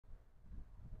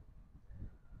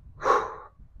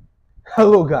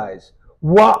Hello, guys.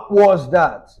 What was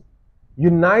that?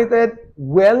 United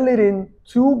were leading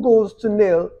 2 goals to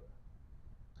nil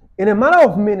in a matter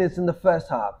of minutes in the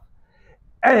first half.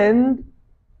 And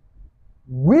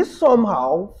we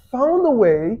somehow found a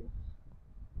way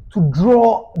to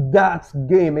draw that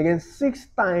game against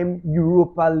six-time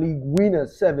Europa League winner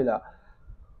Sevilla.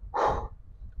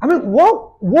 I mean,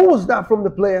 what was that from the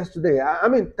players today? I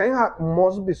mean, Ten Hag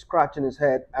must be scratching his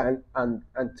head and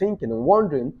thinking and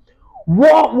wondering,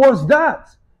 what was that?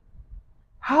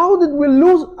 How did we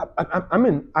lose?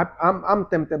 I'm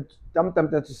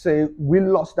tempted to say we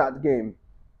lost that game.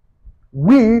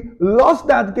 We lost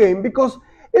that game because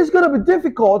it's going to be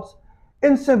difficult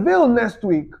in Seville next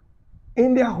week.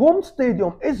 In their home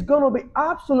stadium, it's going to be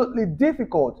absolutely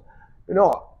difficult.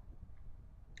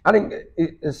 I think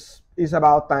it's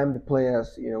about time the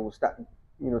players, will start,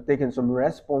 taking some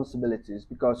responsibilities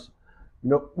because,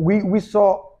 we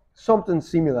saw something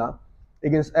similar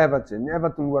against Everton.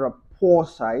 Everton were a poor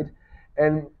side,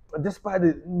 and despite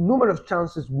the numerous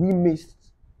chances we missed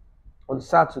on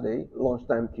Saturday,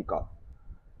 lunchtime kickoff,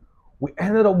 we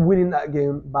ended up winning that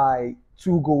game by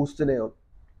 2 goals to nil.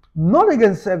 Not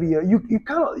against Sevilla. You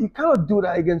cannot do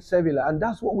that against Sevilla, and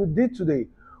that's what we did today.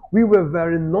 We were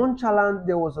very nonchalant.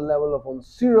 There was a level of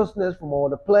unseriousness from all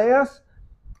the players,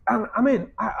 and I mean,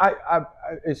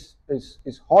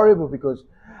 it's horrible because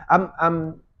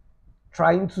I'm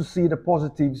trying to see the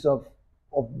positives of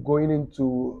going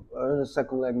into the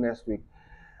second leg next week,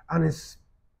 and it's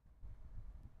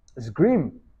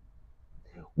grim.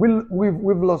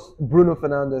 We've lost Bruno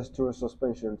Fernandes to a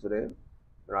suspension today,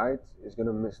 right? He's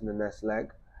gonna miss in the next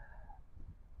leg.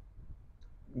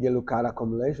 Yellow card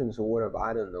accumulations or whatever,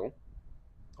 I don't know.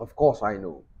 Of course I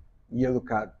know yellow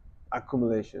card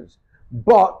accumulations.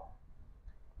 But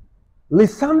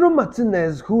Lisandro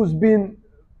Martinez, who's been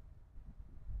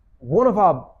one of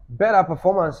our better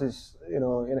performances,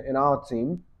 in our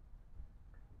team,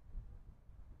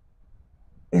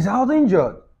 is out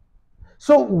injured.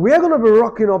 So we're going to be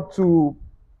rocking up to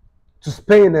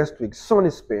Spain next week, sunny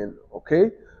Spain,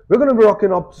 okay? We're going to be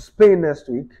rocking up to Spain next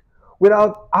week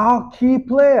without our key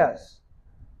players.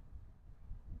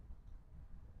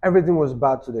 Everything was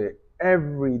bad today.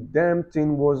 Every damn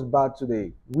thing was bad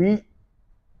today.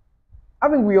 I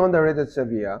think we underrated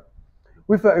Sevilla.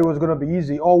 We thought it was going to be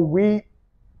easy, or we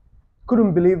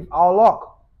couldn't believe our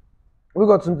luck. We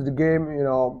got into the game,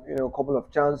 a couple of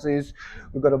chances.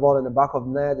 We got a ball in the back of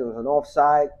the net. It was an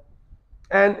offside.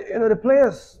 And, the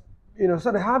players,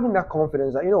 started having that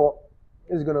confidence that,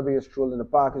 it's going to be a stroll in the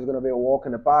park. It's going to be a walk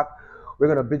in the park. We're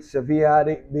going to beat Sevilla.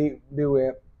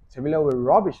 Sevilla were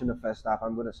rubbish in the first half,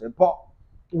 I'm going to say. But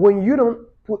when you don't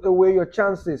put away your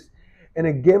chances in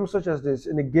a game such as this,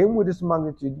 in a game with this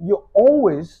magnitude, you're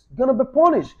always going to be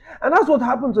punished. And that's what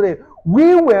happened today.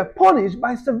 We were punished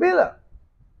by Sevilla.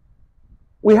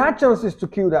 We had chances to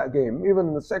kill that game. Even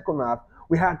in the second half,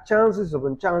 we had chances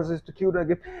to kill that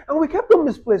game. And we kept on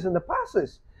misplacing the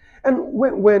passes. And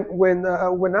when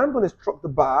Anthony struck the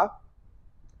bar,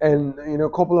 and a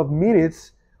couple of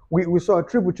minutes, we saw a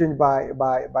triple change by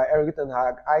Erik ten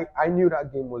Hag. I knew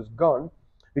that game was gone,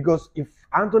 because if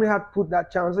Anthony had put that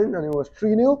chance in and it was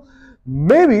 3-0,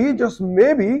 maybe, just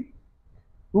maybe,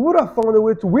 we would have found a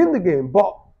way to win the game.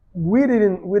 But we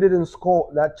didn't score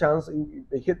that chance.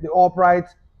 It hit the upright.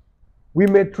 We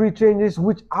made 3 changes,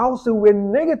 which also were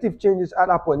negative changes at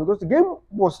that point, because the game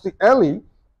was still early.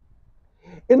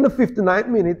 In the 59th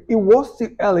minute, it was still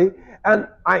early, and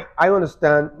I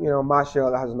understand,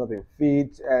 Martial has not been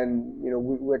fit, and,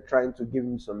 we're trying to give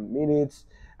him some minutes,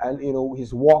 and,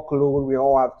 his workload, we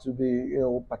all have to be,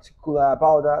 particular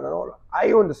about that and all.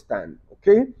 I understand,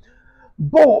 okay?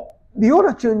 But the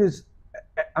other changes,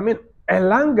 I mean,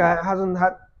 Elanga hasn't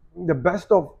had the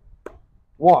best of,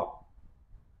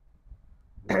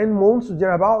 10 months to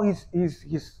thereabout. He's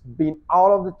been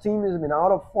out of the team, he's been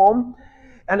out of form,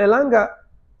 and Elanga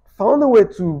found a way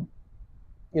to,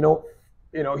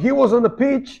 he was on the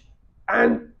pitch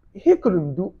and he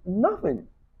couldn't do nothing.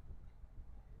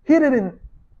 He didn't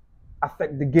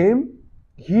affect the game.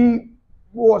 He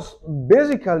was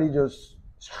basically just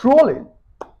strolling.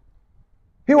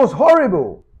 He was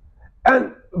horrible.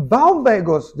 And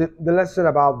Valvegos, the less said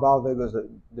about Valvegos,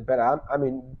 the better. I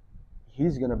mean,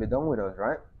 he's going to be done with us,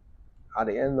 right? At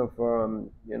the end of,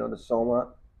 the summer,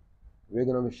 we're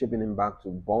going to be shipping him back to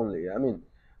Burnley. I mean,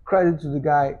 credit to the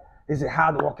guy. He's a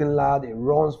hard-working lad. He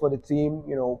runs for the team.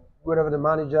 Wherever the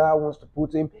manager wants to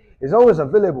put him, he's always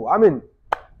available. I mean,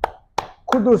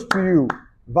 kudos to you,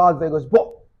 Valvegos. But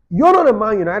you're not a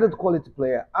Man United quality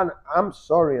player, and I'm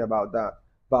sorry about that,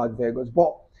 Valvegos.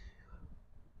 But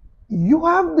you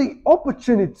have the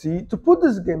opportunity to put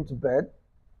this game to bed.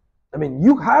 I mean,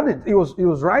 you had it. It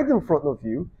was right in front of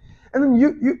you, and then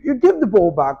you give the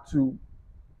ball back to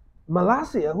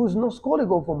Malacia, who's not scored a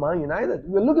goal for Man United.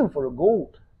 We're looking for a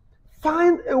goal.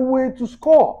 Find a way to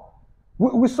score.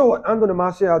 We saw Anthony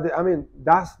Martial. I mean,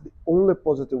 that's the only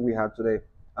positive we had today.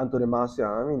 Anthony Martial.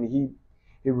 I mean,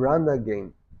 he ran that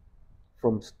game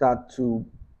from start to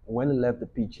when he left the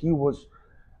pitch. He was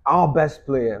our best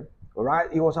player. All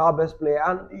right, he was our best player,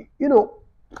 and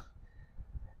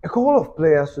a couple of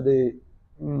players today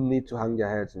need to hang their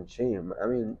heads in shame. I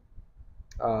mean,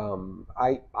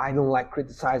 I don't like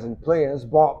criticizing players,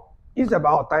 but it's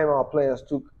about time our players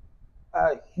took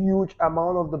a huge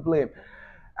amount of the blame.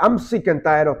 I'm sick and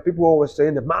tired of people always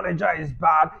saying the manager is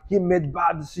bad, he made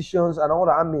bad decisions and all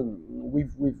that. I mean,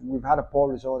 we've had a poor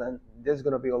result, and there's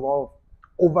gonna be a lot of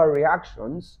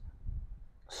overreactions.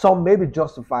 Some may be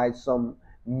justified, some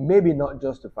maybe not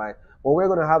justified. But we're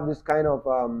gonna have this kind of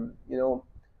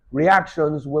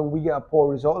reactions when we get a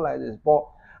poor result like this. But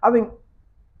I think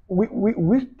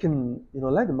we can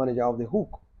let the manager off the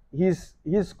hook. He's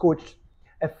coached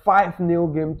a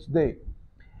 5-0 game today.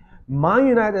 Man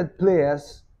United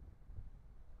players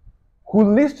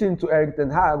who listen to Eric Ten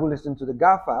Hag, who listen to the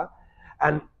Gaffer,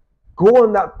 and go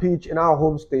on that pitch in our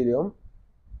home stadium,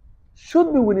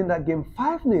 should be winning that game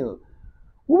 5-0.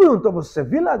 We were on top of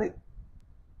Sevilla.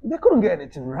 They couldn't get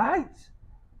anything right.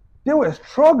 They were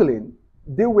struggling.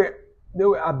 They were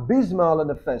abysmal in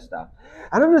the first half.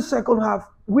 And in the second half,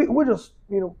 we just,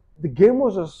 the game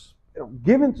was just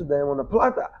given to them on a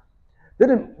platter. They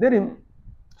didn't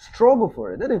struggle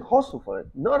for it. They didn't hustle for it.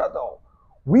 Not at all.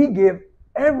 We gave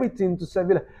everything to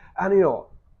Sevilla. And,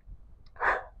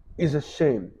 it's a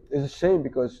shame. It's a shame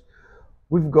because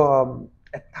we've got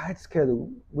a tight schedule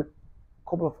with a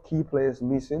couple of key players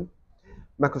missing.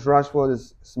 Marcus Rashford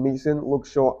is missing. Luke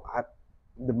Shaw,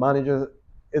 the manager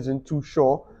isn't too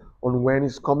sure on when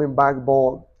he's coming back,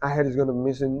 but I heard he's going to be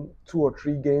missing 2 or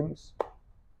 3 games.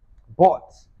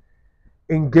 But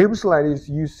in games like this,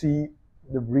 you see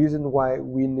the reason why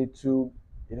we need to,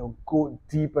 go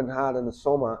deep and hard in the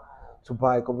summer to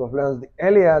buy a couple of players. The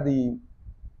earlier the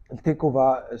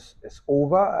takeover is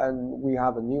over and we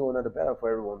have a new owner, the better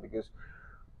for everyone, because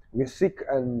we're sick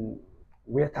and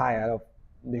we're tired of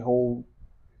the whole,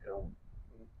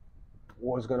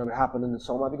 what's going to happen in the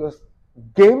summer, because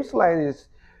games like this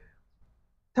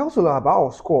tells a lot about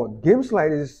our squad. Games like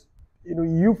this,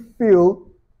 you feel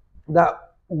that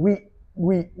we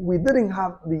didn't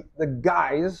have the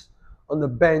guys on the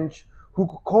bench who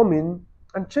could come in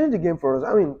and change the game for us.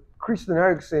 I mean, Christian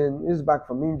Eriksen is back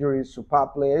from injury,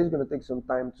 superb player. He's going to take some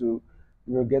time to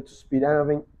get to speed. And I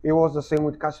think it was the same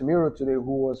with Casemiro today,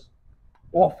 who was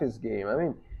off his game. I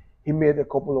mean, he made a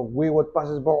couple of wayward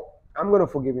passes, but I'm going to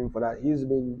forgive him for that. He's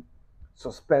been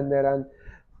suspended, and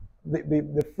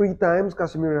the 3 times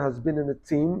Casemiro has been in the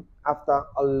team after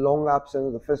a long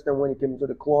absence. The first time when he came to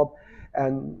the club,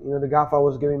 and the Gaffer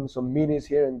was giving him some minutes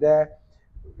here and there,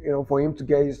 for him to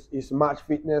get his match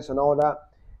fitness and all that.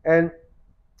 And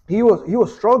he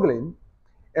was struggling,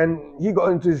 and he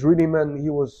got into his rhythm, and he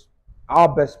was our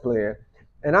best player.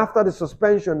 And after the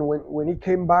suspension, when he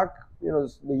came back,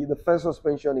 the first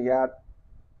suspension he had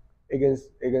against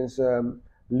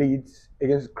Leeds,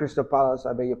 against Crystal Palace,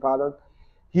 I beg your pardon,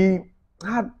 he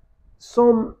had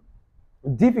some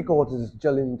difficulties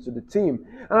gelling into the team.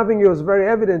 And I think it was very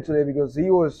evident today because he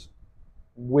was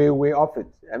way off it.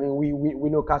 I mean, we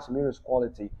know Casemiro's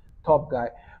quality, top guy,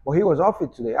 but he was off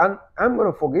it today. And I'm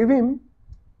going to forgive him,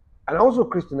 and also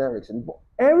Christian Eriksen. But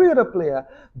every other player,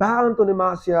 bar Anthony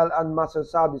Martial and Marcel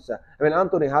Sabitzer, I mean,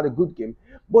 Anthony had a good game,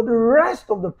 but the rest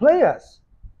of the players,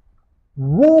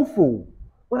 woeful.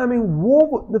 When I mean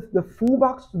woeful, the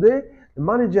fullbacks today, the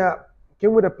manager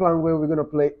came with a plan where we're going to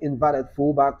play inverted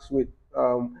fullbacks with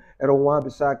Aaron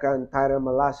Wan-Bissaka and Tyrone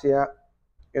Malacia,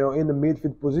 in the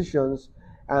midfield positions,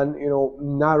 and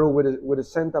narrow with the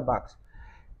centre backs.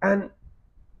 And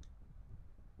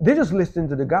they just listened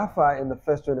to the Gaffer in the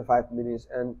first 25 minutes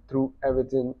and threw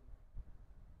everything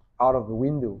out of the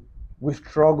window. We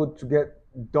struggled to get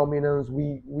dominance.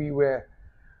 We were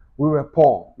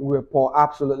poor. We were poor,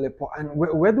 absolutely poor. And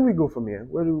where do we go from here?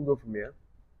 Where do we go from here?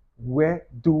 Where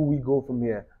do we go from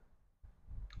here?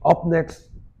 Up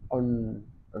next on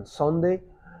Sunday,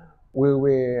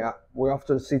 we're off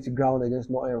to the City ground against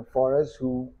Nottingham Forest,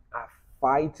 who are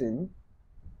fighting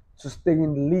to stay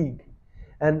in the league.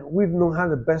 And we've not had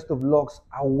the best of lucks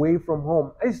away from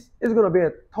home. It's going to be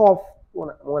a tough,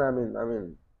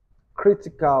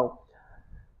 critical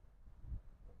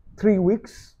 3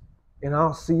 weeks in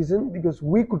our season, because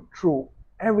we could throw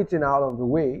everything out of the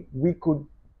way. We could,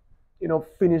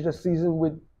 finish the season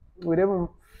with even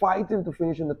fighting to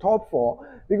finish in the top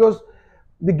four, because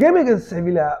the game against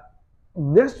Sevilla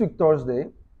next week Thursday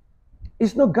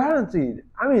is not guaranteed.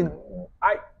 I mean,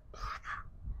 I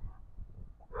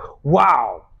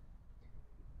wow,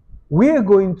 we are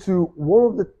going to one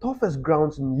of the toughest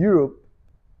grounds in Europe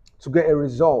to get a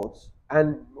result.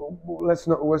 And let's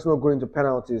not go into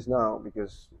penalties now,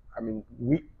 because I mean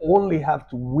we only have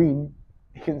to win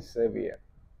in Sevilla.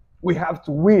 We have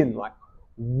to win, like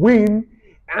win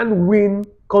and win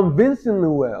convincingly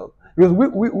well. Because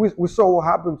we saw what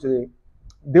happened today.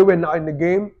 They were not in the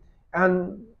game,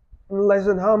 and in less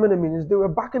than how many minutes they were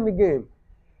back in the game.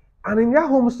 And in their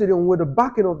home stadium, with the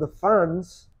backing of the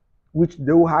fans, which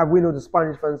they will have, we know the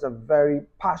Spanish fans are very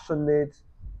passionate.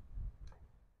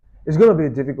 It's going to be a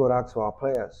difficult ask for our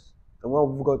players. And well,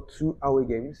 we've got 2 away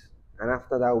games, and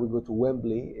after that we go to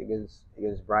Wembley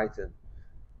against Brighton.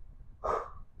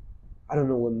 I don't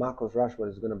know when Marcus Rashford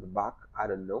is going to be back. I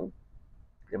don't know.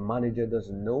 The manager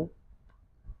doesn't know.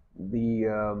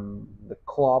 The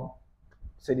club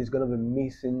said he's going to be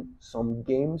missing some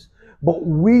games, but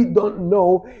we don't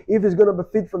know if he's going to be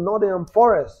fit for Nottingham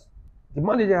Forest. The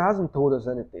manager hasn't told us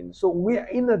anything, so we are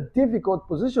in a difficult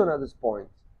position at this point.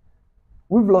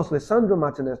 We've lost Lisandro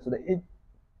Martinez today.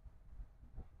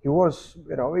 He was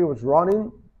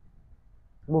running,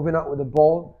 moving out with the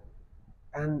ball,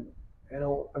 and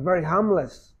a very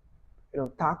harmless,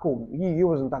 tackle. He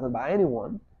wasn't tackled by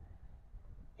anyone.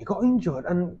 He got injured,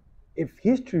 and if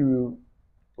history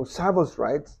will serve us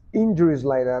right, injuries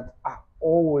like that are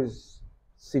always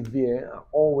severe, are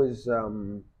always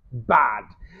bad,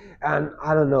 and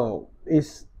I don't know.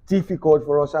 It's difficult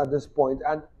for us at this point,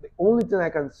 and the only thing I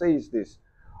can say is this: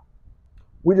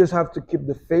 we just have to keep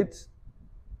the faith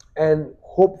and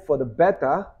hope for the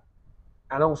better,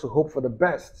 and also hope for the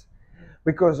best.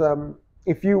 Because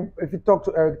if you talk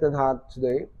to Eric Ten Hag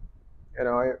today,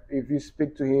 if you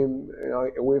speak to him,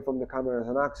 away from the cameras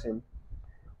and ask him,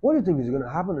 what do you think is going to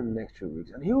happen in the next 2 weeks?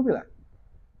 And he'll be like,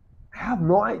 I have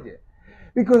no idea.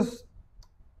 Because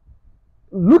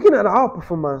looking at our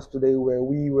performance today, where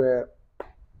we were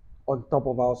on top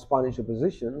of our Spanish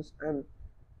oppositions and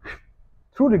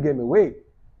threw the game away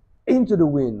into the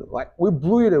wind, like we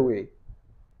blew it away,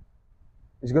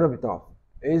 it's going to be tough.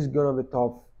 It's going to be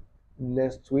tough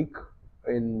next week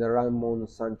in the Ramon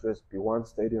Sanchez P1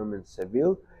 Stadium in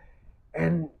Seville,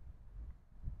 and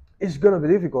it's going to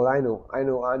be difficult. I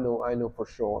know for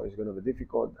sure it's going to be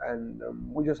difficult, and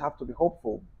we just have to be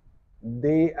hopeful.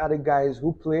 They are the guys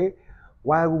who play,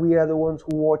 while we are the ones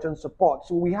who watch and support.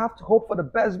 So we have to hope for the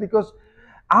best, because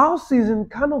our season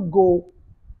cannot go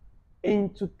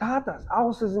into tatters.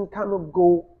 Our season cannot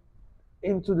go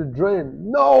into the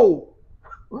drain. No,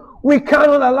 we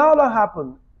cannot allow that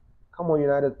happen. Come on,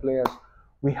 United players.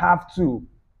 We have to,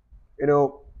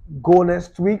 go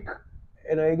next week,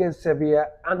 against Sevilla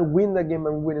and win the game,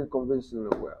 and win it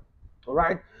convincingly well. All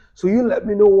right. So you let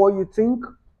me know what you think.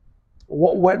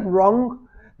 What went wrong?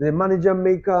 Did the manager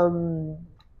make a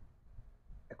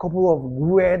couple of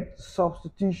weird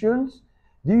substitutions?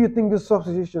 Do you think the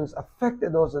substitutions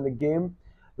affected us in the game?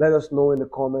 Let us know in the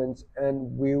comments,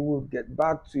 and we will get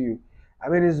back to you. I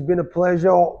mean, it's been a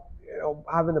pleasure,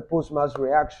 having the post-match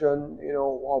reaction,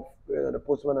 of the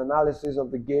post-match analysis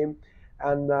of the game.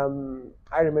 And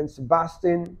I remain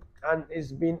Sebastian, and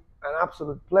it's been an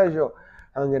absolute pleasure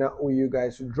hanging out with you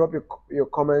guys. So drop your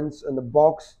comments in the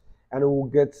box, and we'll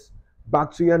get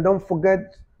back to you. And don't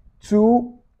forget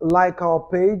to like our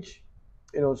page,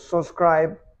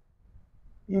 subscribe.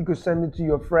 You could send it to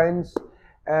your friends,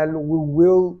 and we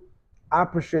will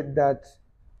appreciate that,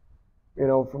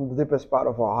 from the deepest part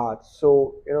of our hearts.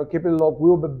 So, keep it locked.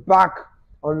 We'll be back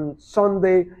on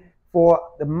Sunday for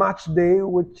the match day,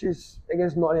 which is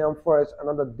against Nottingham Forest,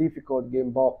 another difficult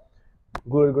game. But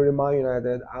glory Man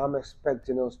United, I'm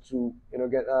expecting us to,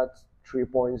 get that 3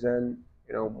 points and,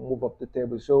 move up the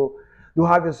table. So do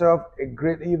have yourself a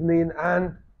great evening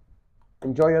and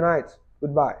enjoy your night.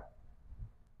 Goodbye.